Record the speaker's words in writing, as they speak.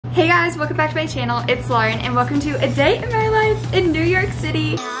Hey guys, welcome back to my channel. It's Lauren and welcome to a day in my life in New York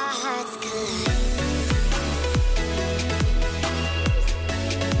City.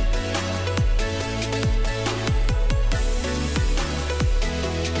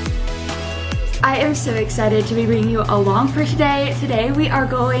 I am so excited to be bringing you along for today. Today we are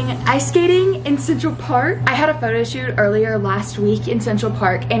going ice skating in Central Park. I had a photo shoot earlier last week in Central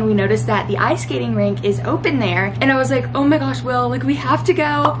Park and we noticed that the ice skating rink is open there. And I was like, oh my gosh, Will, like we have to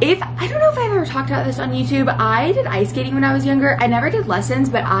go. I don't know if I've ever talked about this on YouTube. I did ice skating when I was younger. I never did lessons,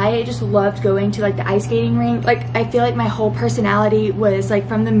 but I just loved going to like the ice skating rink. Like I feel like my whole personality was like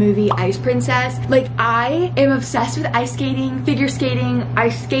from the movie Ice Princess. Like I am obsessed with ice skating, figure skating,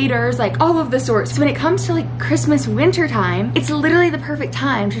 ice skaters, like all of the sorts. So when it comes to like Christmas winter time, it's literally the perfect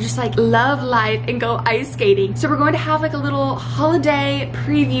time to just like love life and go ice skating. So we're going to have like a little holiday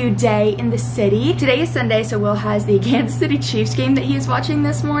preview day in the city. Today is Sunday, so Will has the Kansas City Chiefs game that he is watching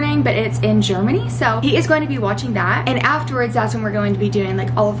this morning, but it's in Germany. So he is going to be watching that. And afterwards, that's when we're going to be doing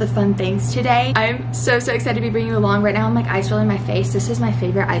like all of the fun things today. I'm so excited to be bringing you along. Right now I'm like ice rolling my face. This is my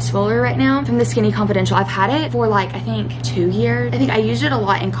favorite ice roller right now from the Skinny Confidential. I've had it for like, I think 2 years. I think I used it a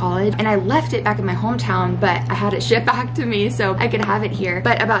lot in college and I left it back in my hometown, but I had it shipped back to me so I could have it here.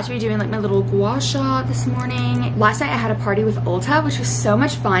 But about to be doing like my little gua sha this morning. Last night I had a party with Ulta, which was so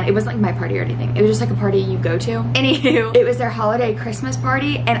much fun. It wasn't like my party or anything. It was just like a party you go to. Anywho, it was their holiday Christmas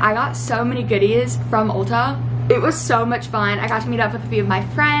party and I got so many goodies from Ulta. It was so much fun. I got to meet up with a few of my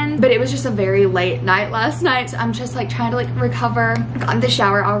friends, but it was just a very late night last night. So I'm just like trying to like recover. I got in the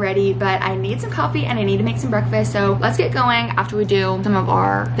shower already, but I need some coffee and I need to make some breakfast. So let's get going after we do some of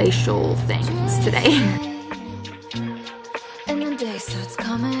our facial things today. And the day starts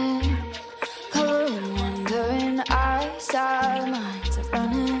coming, coloring, wondering, eyes, our minds are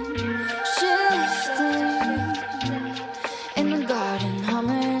running, shifting, in the garden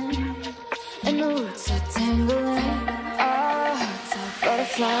humming, and the roots are tangling, our hearts are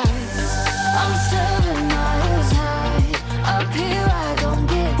butterflies. I'm 7 miles high, up here I don't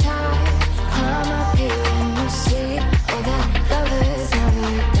get tired, climb up here and you'll see, oh that lovers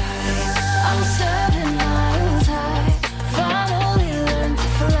never die. I'm 7 miles high, finally learn to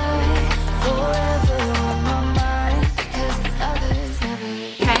fly, forever on my mind, because lovers never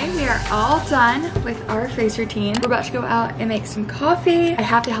die. Okay, we are all done with our face routine. We're about to go out and make some coffee. I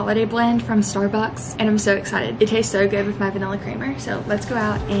have the holiday blend from Starbucks and I'm so excited. It tastes so good with my vanilla creamer. So let's go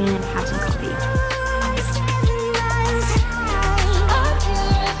out and have some coffee.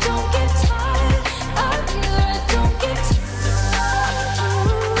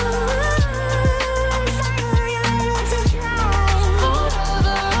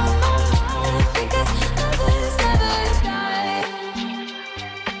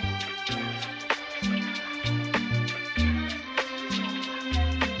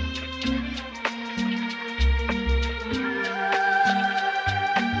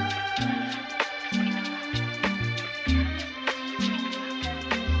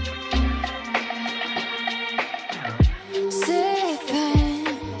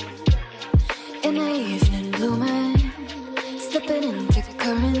 In the evening blooming, slipping into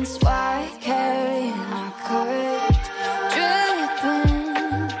currents, why carrying our courage, dripping,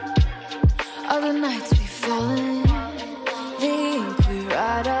 all the nights we fallen, the ink we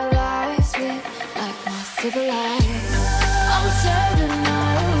write our lives with, like moths to the light. I'm 7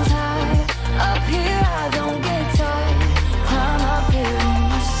 miles high, up here I don't get tired, climb up here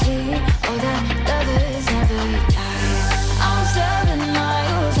and you see, oh that lovers never die. I'm 7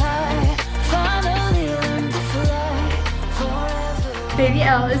 miles high, finally learn to fly, forever. Baby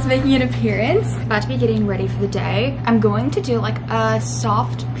L is making an appearance. About to be getting ready for the day. I'm going to do like a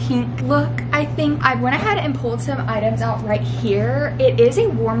soft pink look, I think. I went ahead and pulled some items out right here. It is a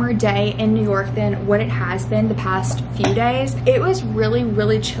warmer day in New York than what it has been the past few days. It was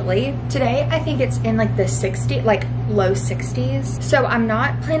really chilly. Today, I think it's in like the 60s, like low 60s. So I'm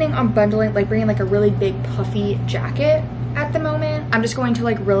not planning on bundling, like bringing like a really big puffy jacket at the moment. I'm just going to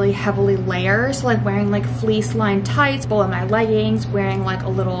like really heavily layer. So like wearing like fleece lined tights below my leggings, wearing like a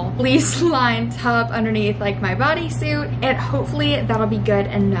little fleece lined top underneath like my bodysuit, and hopefully that'll be good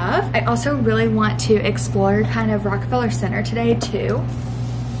enough. I also really want to explore kind of Rockefeller Center today too.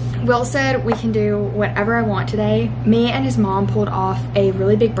 Will said we can do whatever I want today. Me and his mom pulled off a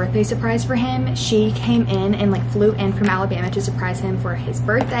really big birthday surprise for him. She came in and like flew in from Alabama to surprise him for his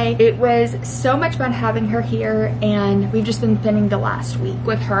birthday. It was so much fun having her here, and we've just been spending the last week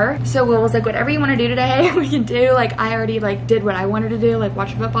with her. So Will was like, whatever you want to do today, we can do. Like, I already like did what I wanted to do, like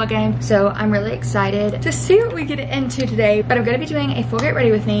watch a football game. So I'm really excited to see what we get into today. But I'm going to be doing a full get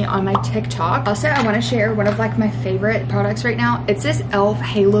ready with me on my TikTok. Also, I want to share one of like my favorite products right now. It's this e.l.f.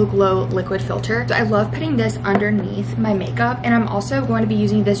 Halo Glow liquid filter. So I love putting this underneath my makeup, and I'm also going to be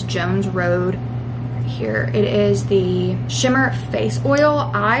using this Jones Road here. It is the shimmer face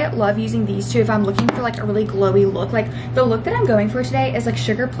oil. I love using these two if I'm looking for like a really glowy look. Like the look that I'm going for today is like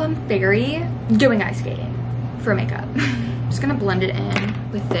Sugar Plum Fairy doing ice skating for makeup. I'm just gonna blend it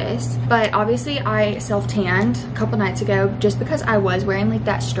in with this. But obviously I self-tanned a couple nights ago just because I was wearing like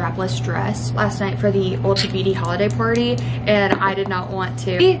that strapless dress last night for the Ulta Beauty holiday party, and I did not want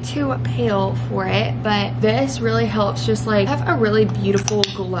to be too pale for it. But this really helps just like have a really beautiful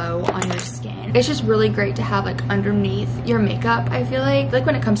glow on your skin. It's just really great to have like underneath your makeup. I feel like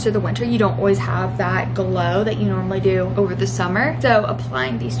when it comes to the winter, you don't always have that glow that you normally do over the summer. So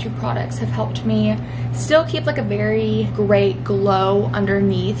applying these two products have helped me still keep like a very great glow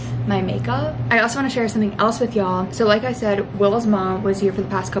underneath my makeup. I also want to share something else with y'all. So like I said, Will's mom was here for the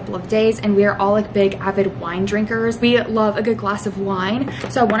past couple of days, and we are all like big avid wine drinkers. We love a good glass of wine.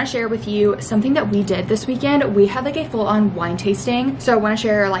 So I want to share with you something that we did this weekend. We had like a full-on wine tasting. So I want to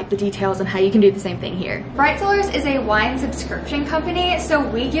share like the details on how you can do the same thing here. Bright Cellars is a wine subscription company. So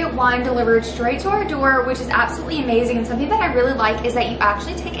we get wine delivered straight to our door, which is absolutely amazing. And something that I really like is that you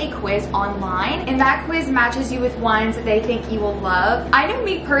actually take a quiz online, and that quiz matches you with wines that they think you will love. I know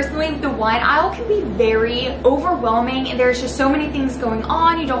me personally, the wine aisle can be very overwhelming, and there's just so many things going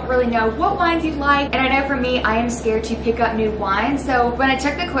on. You don't really know what wines you like. And I know for me, I am scared to pick up new wines. So when I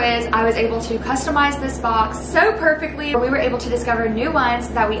took the quiz, I was able to customize this box so perfectly. We were able to discover new wines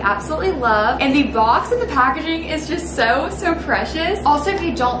that we absolutely love. And the box and the packaging is just so precious. Also, if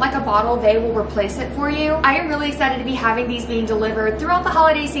you don't like a bottle, they will replace it for you. I am really excited to be having these being delivered throughout the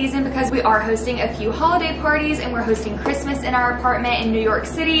holiday season because we are hosting a few holiday parties, and we're hosting Christmas in our apartment in New York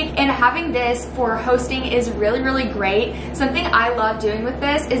City, and having this for hosting is really great. Something I love doing with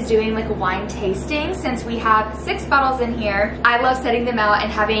this is doing like a wine tasting. Since we have 6 bottles in here, I love setting them out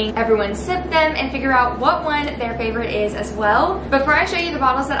and having everyone sip them and figure out what one their favorite is as well. Before I show you the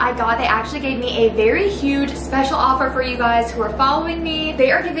bottles that I got, they actually gave me a very huge special offer for you guys who are following me.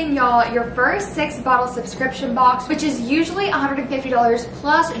 They are giving y'all your first 6-bottle subscription box, which is usually $150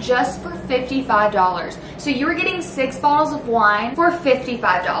 plus just for $55. So you're getting 6 bottles of wine for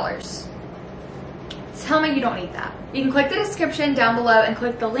 $55. Tell me you don't need that. You can click the description down below and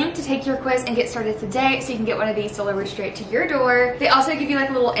click the link to take your quiz and get started today, so you can get one of these delivered straight to your door. They also give you like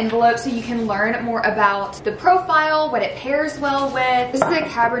a little envelope so you can learn more about the profile, what it pairs well with. This is a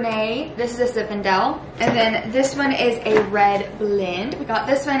Cabernet, this is a Zinfandel, and then this one is a red blend. We got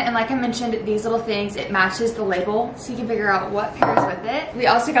this one, and like I mentioned, these little things, it matches the label so you can figure out what pairs with it. We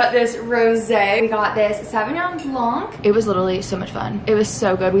also got this rosé. We got this Sauvignon Blanc. It was literally so much fun. It was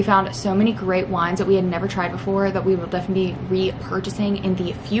so good. We found so many great wines that we had never tried before that we will definitely be repurchasing in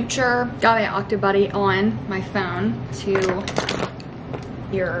the future. Got my Octobuddy on my phone to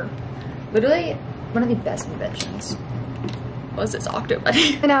hear literally one of the best inventions was this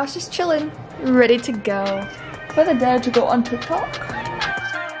Octobuddy. And now it's just chilling, ready to go for the day to go on TikTok.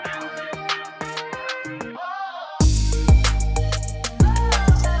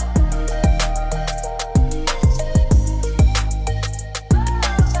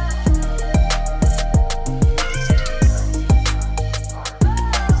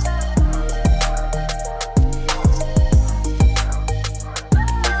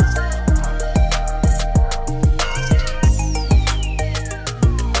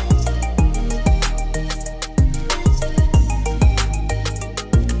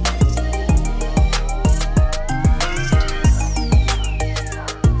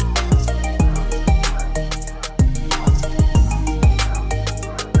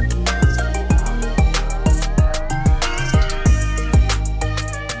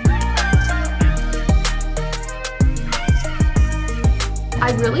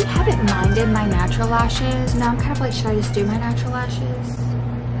 I really haven't minded my natural lashes. Now I'm kind of like, should I just do my natural lashes?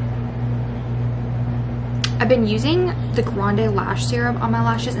 I've been using the Grande Lash Serum on my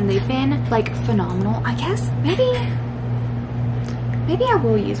lashes, and they've been like phenomenal. I guess maybe maybe I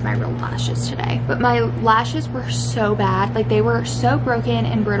will use my real lashes today. But my lashes were so bad. Like, they were so broken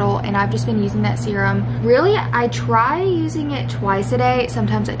and brittle, and I've just been using that serum. Really, I try using it twice a day.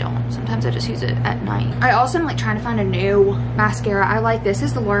 Sometimes I don't. Sometimes I just use it at night. I also am like trying to find a new mascara. I like this.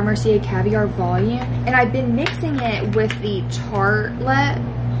 Is the Laura Mercier Caviar Volume, and I've been mixing it with the Tartelette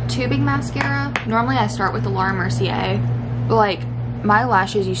tubing mascara. Normally I start with the Laura Mercier, but like my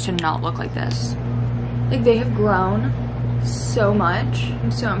lashes used to not look like this. Like, they have grown so much.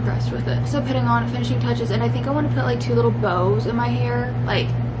 I'm so impressed with it. So putting on finishing touches, and I think I want to put like 2 little bows in my hair, like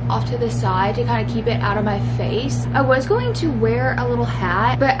off to the side, to kind of keep it out of my face. I was going to wear a little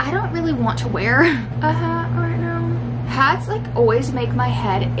hat, but I don't really want to wear a hat right now. Hats like always make my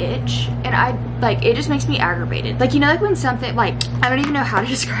head itch, and I like, it just makes me aggravated. Like, you know, like when something, like, I don't even know how to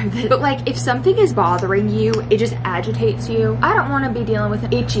describe this, but like if something is bothering you, it just agitates you. I don't want to be dealing with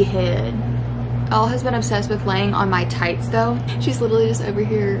an itchy head. Elle has been obsessed with laying on my tights though. She's literally just over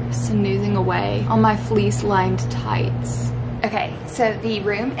here snoozing away on my fleece lined tights. Okay, so the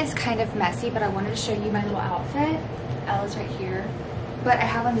room is kind of messy, but I wanted to show you my little outfit. Elle is right here. But I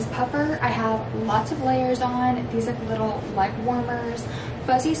have on this puffer. I have lots of layers on. These are little leg warmers,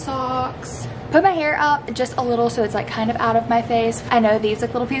 fuzzy socks. Put my hair up just a little so it's like kind of out of my face. I know these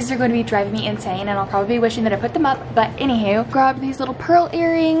like little pieces are going to be driving me insane, and I'll probably be wishing that I put them up, but anywho, grab these little pearl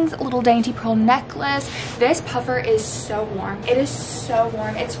earrings, a little dainty pearl necklace. This puffer is so warm. It is so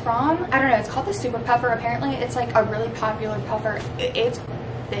warm. It's from, I don't know, it's called the Super Puffer. Apparently it's like a really popular puffer. It's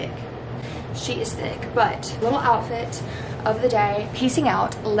thick. She is thick. But little outfit of the day, piecing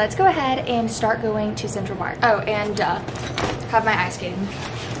out. Let's go ahead and start going to Central Park. Oh, and have my ice skating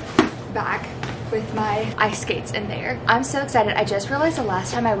bag with my ice skates in there. I'm so excited. I just realized the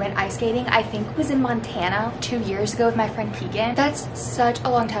last time I went ice skating, I think was in Montana 2 years ago with my friend Keegan. That's such a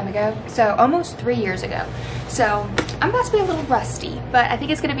long time ago. So almost 3 years ago. So I'm about to be a little rusty, but I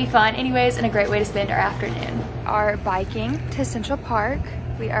think it's gonna be fun anyways, and a great way to spend our afternoon. Are biking to Central Park.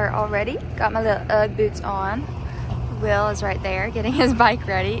 We are all ready. Got my little Ugg boots on. Will is right there getting his bike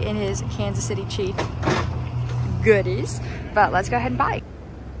ready in his Kansas City Chief goodies. But let's go ahead and bike.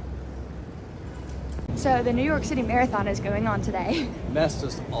 So the New York City Marathon is going on today. Messed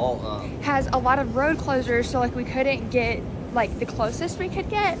us all up. Has a lot of road closures, so like we couldn't get like the closest we could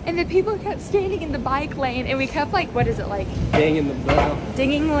get, and the people kept standing in the bike lane, and we kept like, what is it, like Dinging the bell.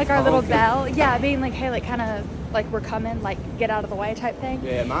 Dinging like our little bell. Yeah, being like, hey, like kind of like we're coming, like get out of the way type thing.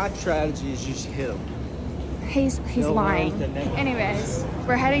 Yeah, my strategy is just hit them. He's lying. Anyways,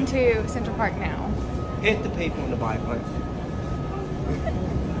 we're heading to Central Park now. Hit the people in the bike lane.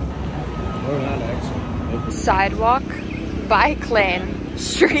 Or not actually. Sidewalk, bike lane,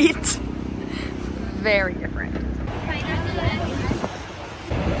 street. Very different.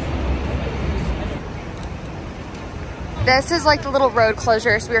 This is like the little road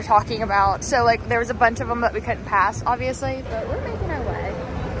closures we were talking about. So like there was a bunch of them that we couldn't pass, obviously, but we're making our way.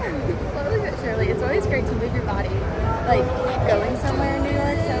 Slowly but surely. It's always great to move your body. Like going somewhere in New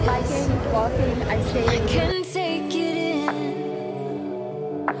York, so biking, walking, ice skating. I can take it in.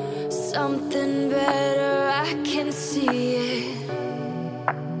 Something better, I can see it.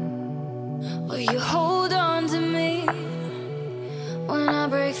 Will you hold on to me when I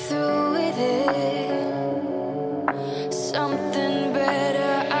break through with it? Something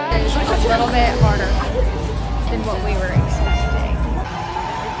better, I can A little bit harder than what we were expecting.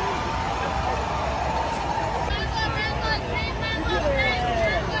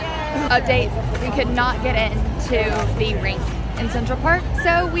 Update, we could not get into the rink in Central Park,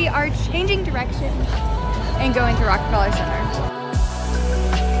 so we are changing directions and going to Rockefeller Center.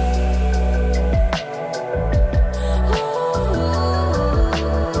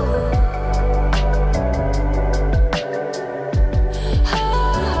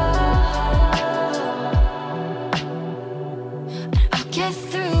 get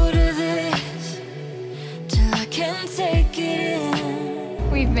through to this till I can take it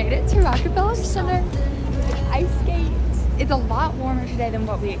in. We've made it to Rockefeller Center with ice skates. It's a lot warmer today than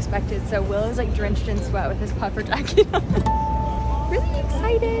what we expected, so Will is like drenched in sweat with his puffer jacket on. Really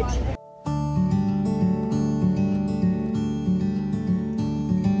excited.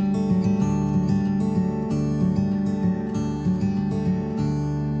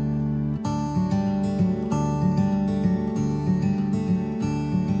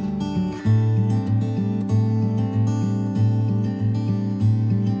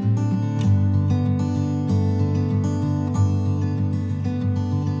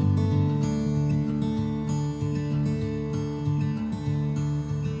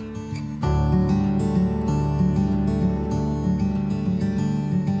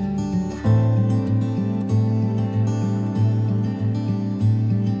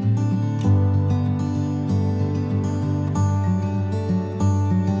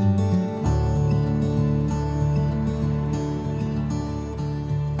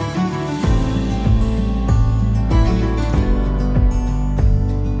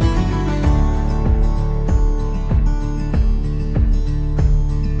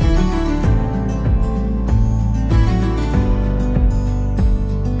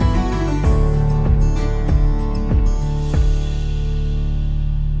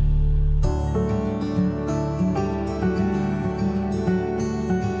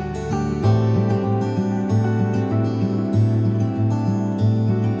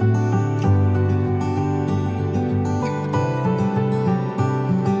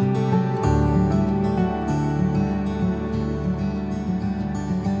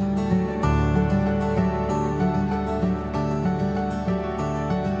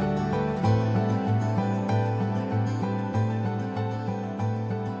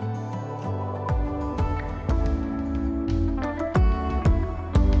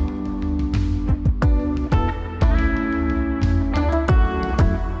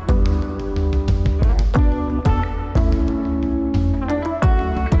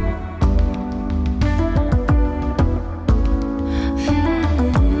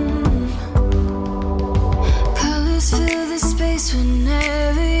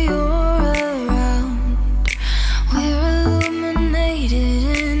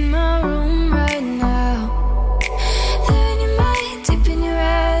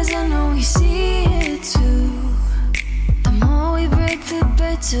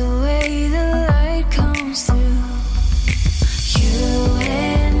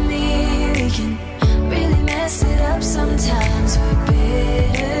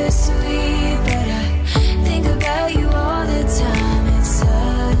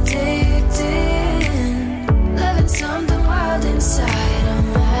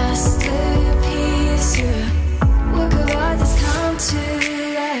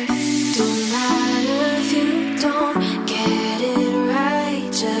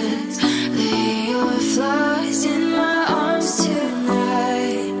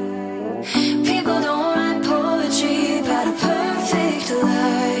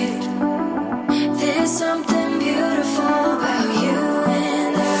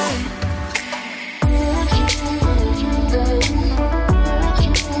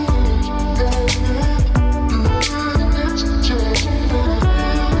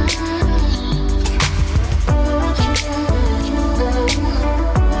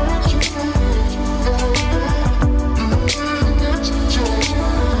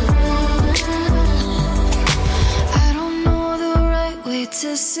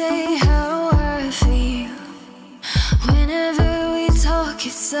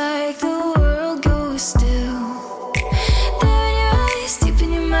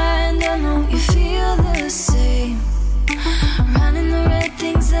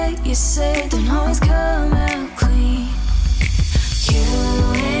 say don't always come out clean. You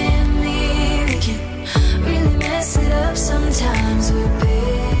and me, we can really mess it up sometimes. We're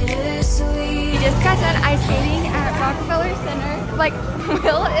bittersweet. We just got done ice skating at Rockefeller Center. Like,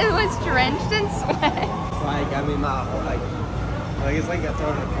 Will, it was drenched in sweat. Like, I mean, like it's like I got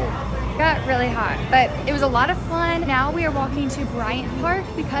thrown in a pool. Got really hot, but it was a lot of fun. Now we are walking to Bryant Park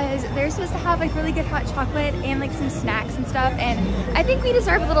because they're supposed to have like really good hot chocolate and like some snacks and stuff, and I think we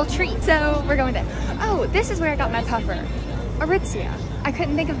deserve a little treat, so we're going there. Oh, this is where I got my puffer, Aritzia. I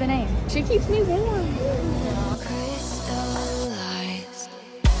couldn't think of the name. She keeps me warm.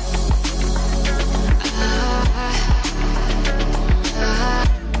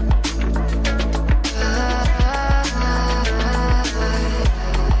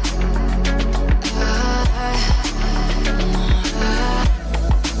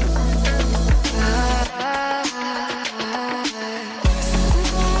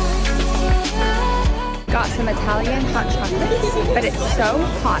 Some Italian hot chocolates, but it's so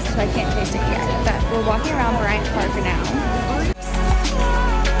hot so I can't taste it yet. But we're walking around Bryant Park now.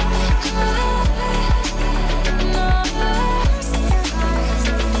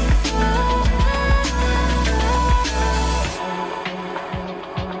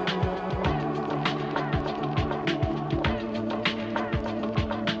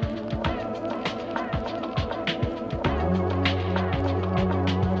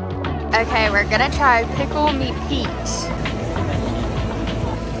 Okay, we're gonna try pickle meat peach.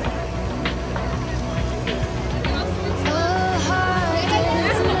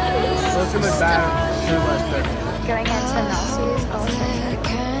 Too much batter, too much pickle. Going into Norris, I'll show you.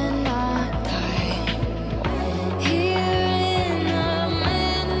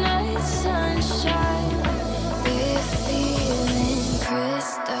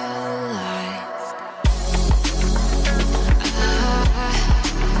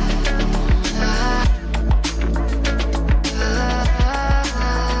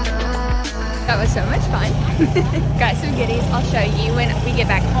 That was so much fun. Got some goodies I'll show you when we get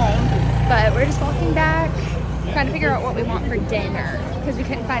back home, but we're just walking back trying to figure out what we want for dinner because we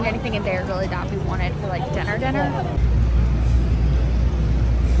couldn't find anything in there really that we wanted for like dinner.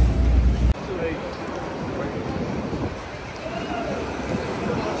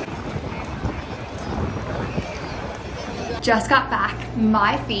 Just got back.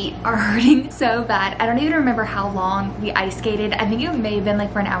 My feet are hurting so bad. I don't even remember how long we ice skated. I think it may have been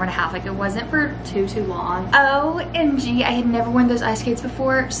like for an hour and a half. Like it wasn't for too long. OMG, I had never worn those ice skates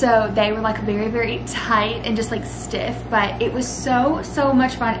before, so they were like very tight and just like stiff, but it was so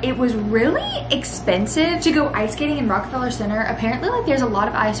much fun. It was really expensive to go ice skating in Rockefeller Center. Apparently like there's a lot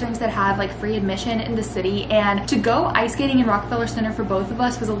of ice rinks that have like free admission in the city, and to go ice skating in Rockefeller Center for both of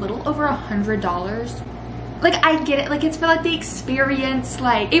us was a little over $100. Like, I get it, like it's for like the experience,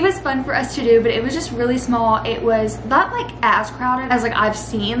 like it was fun for us to do, but it was just really small. It was not like as crowded as like I've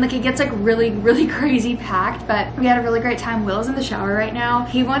seen. Like it gets like really crazy packed, but we had a really great time. Will's in the shower right now.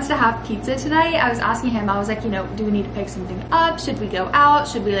 He wants to have pizza tonight. I was asking him, I was like, you know, do we need to pick something up? Should we go out?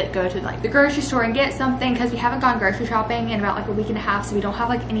 Should we like go to like the grocery store and get something? Because we haven't gone grocery shopping in about like a week and a half, so we don't have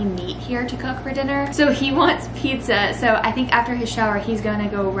like any meat here to cook for dinner. So he wants pizza. So I think after his shower, he's gonna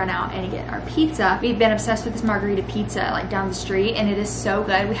go run out and get our pizza. We've been obsessed with this margarita pizza like down the street, and it is so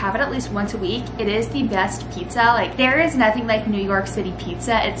good. We have it at least once a week. It is the best pizza. Like there is nothing like New York City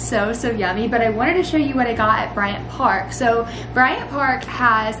pizza. It's so yummy. But I wanted to show you what I got at Bryant Park. So Bryant Park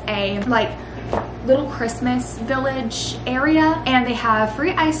has a like little Christmas village area, and they have free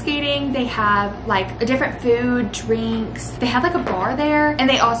ice skating. They have like a different food, drinks. They have like a bar there, and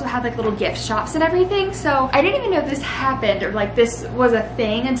they also have like little gift shops and everything. So I didn't even know this happened or like this was a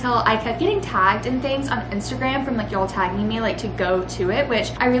thing until I kept getting tagged in things on Instagram from like y'all tagging me like to go to it,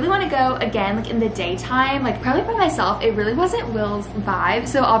 which I really want to go again like in the daytime, like probably by myself. It really wasn't Will's vibe,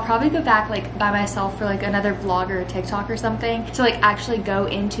 so I'll probably go back like by myself for like another vlog or a TikTok or something to like actually go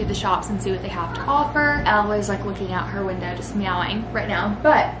into the shops and see what they have to offer. Elle is like looking out her window just meowing right now.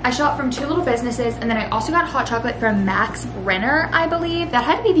 But I shopped from two little businesses, and then I also got hot chocolate from Max Brenner, I believe. That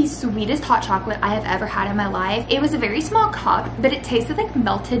had to be the sweetest hot chocolate I have ever had in my life. It was a very small cup, but it tasted like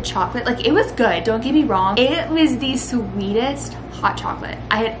melted chocolate. Like it was good, don't get me wrong. It was the sweetest hot chocolate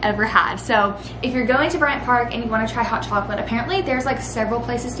I had ever had. So if you're going to Bryant Park and you want to try hot chocolate, apparently there's like several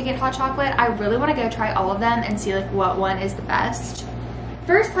places to get hot chocolate. I really want to go try all of them and see like what one is the best.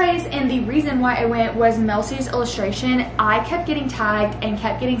 first place and the reason why I went was Melsey's illustration. I kept getting tagged and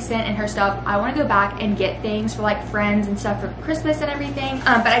kept getting sent in her stuff. I want to go back and get things for like friends and stuff for Christmas and everything.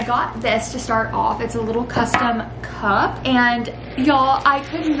 But I got this to start off. It's a little custom cup, and y'all, I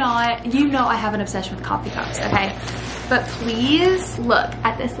could not, you know I have an obsession with coffee cups, okay? But please look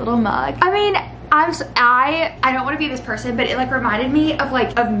at this little mug. I mean, I don't want to be this person, but it like reminded me of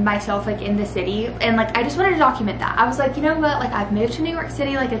myself like in the city, and like I just wanted to document that. I was like, you know what, like I've moved to New York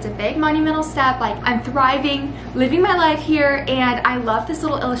City, like it's a big monumental step, like I'm thriving, living my life here, and I love this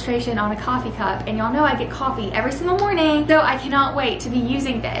little illustration on a coffee cup, and y'all know I get coffee every single morning, so I cannot wait to be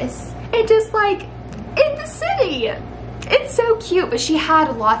using this and just like in the city. It's so cute. But she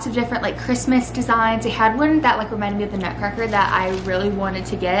had lots of different like Christmas designs. They had one that like reminded me of the Nutcracker that I really wanted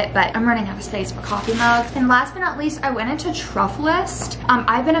to get, but I'm running out of space for coffee mugs. And last but not least, I went into Truffleist.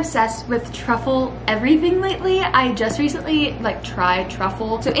 I've been obsessed with truffle everything lately. I just recently like tried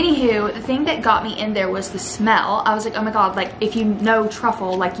truffle. So anywho, the thing that got me in there was the smell. I was like, oh my god, like if you know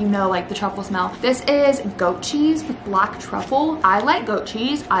truffle, like you know like the truffle smell. This is goat cheese with black truffle. I like goat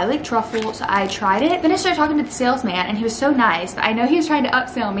cheese, I like truffle, so I tried it. Then I started talking to the salesman, and he was so nice, but I know he was trying to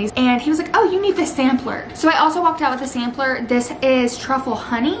upsell me, and he was like, oh, you need this sampler. So I also walked out with a sampler. This is truffle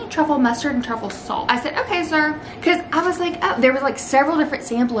honey, truffle mustard, and truffle salt. I said, okay, sir, because I was like, oh, there was like several different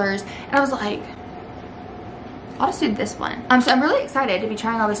samplers, and I was like, I'll just do this one. So I'm really excited to be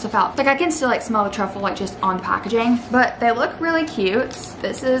trying all this stuff out. Like I can still like smell the truffle like just on the packaging, but they look really cute.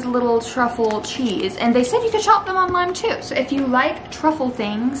 This is little truffle cheese, and they said you could shop them online too. So if you like truffle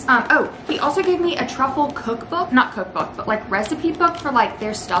things, oh, he also gave me a truffle cookbook, not cookbook, but like recipe book for like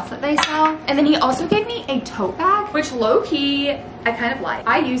their stuff that they sell. And then he also gave me a tote bag, which low key, I kind of like.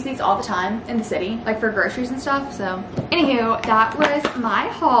 I use these all the time in the city, like for groceries and stuff. So anywho, that was my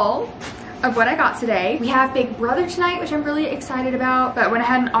haul of what I got today. We have Big Brother tonight, which I'm really excited about, but when I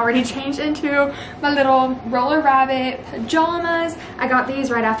hadn't already changed into my little Roller Rabbit pajamas, I got these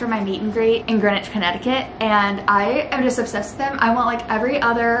right after my meet and greet in Greenwich, Connecticut, and I am just obsessed with them. I want like every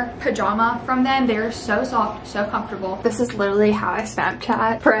other pajama from them. They're so soft, so comfortable. This is literally how I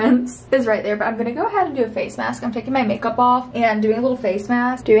Snapchat. Friends is right there, but I'm gonna go ahead and do a face mask. I'm taking my makeup off and doing a little face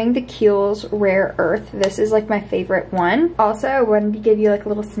mask. Doing the Kiehl's Rare Earth. This is like my favorite one. Also, I wanted to give you like a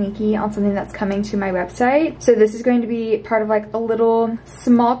little sneaky on something that's coming to my website. So this is going to be part of like a little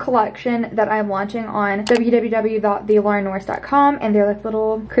small collection that I'm launching on www.thelaurennorris.com, and they're like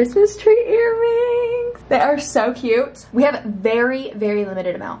little Christmas tree earrings. They are so cute. We have very, very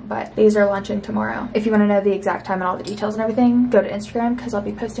limited amount, but these are launching tomorrow. If you want to know the exact time and all the details and everything, go to Instagram because I'll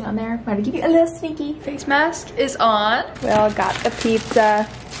be posting on there. I'm going to give you a little sneaky. Face mask is on. We all got the pizza.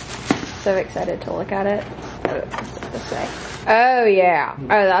 So excited to look at it. Oh, let's look this way. Oh yeah. Oh,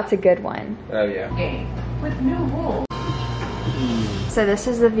 that's a good one. Oh yeah. With new rules. So this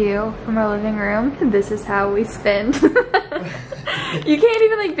is the view from our living room. This is how we spend. You can't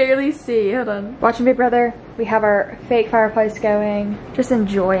even like barely see. Hold on. Watching Big Brother. We have our fake fireplace going. Just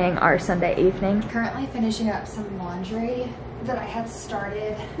enjoying our Sunday evening. Currently finishing up some laundry that I had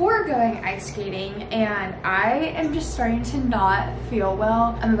started before going ice skating, and I am just starting to not feel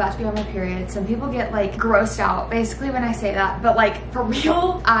well. I'm about to be on my period. Some people get like grossed out basically when I say that, but like for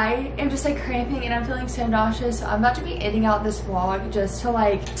real, I am just like cramping and I'm feeling so nauseous. So I'm about to be editing out this vlog just to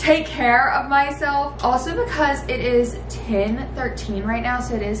like take care of myself. Also because it is 10:13 right now,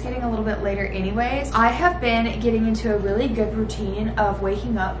 so it is getting a little bit later anyways. I have been getting into a really good routine of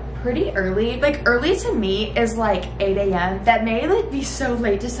waking up pretty early. Like early to me is like 8 a.m. That may like be so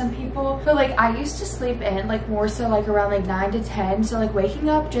late to some people, but like I used to sleep in like more so like around like 9 to 10. So like waking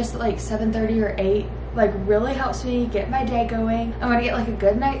up just like 7:30 or 8 like really helps me get my day going. I'm gonna get like a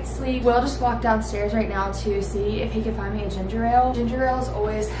good night's sleep. Will just walked downstairs right now to see if he can find me a ginger ale. Ginger ales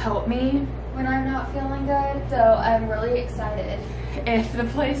always help me when I'm not feeling good, so I'm really excited if the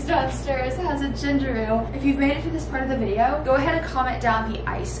place downstairs has a ginger ale. If you've made it to this part of the video, go ahead and comment down the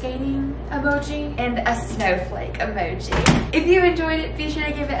ice skating emoji and a snowflake emoji. If you enjoyed it, be sure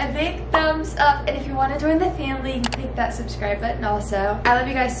to give it a big thumbs up, and if you want to join the family, click that subscribe button also. I love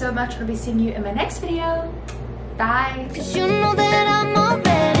you guys so much. I'll be seeing you in my next video. Bye. 'Cause you know that I'm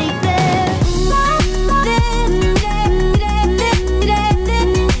already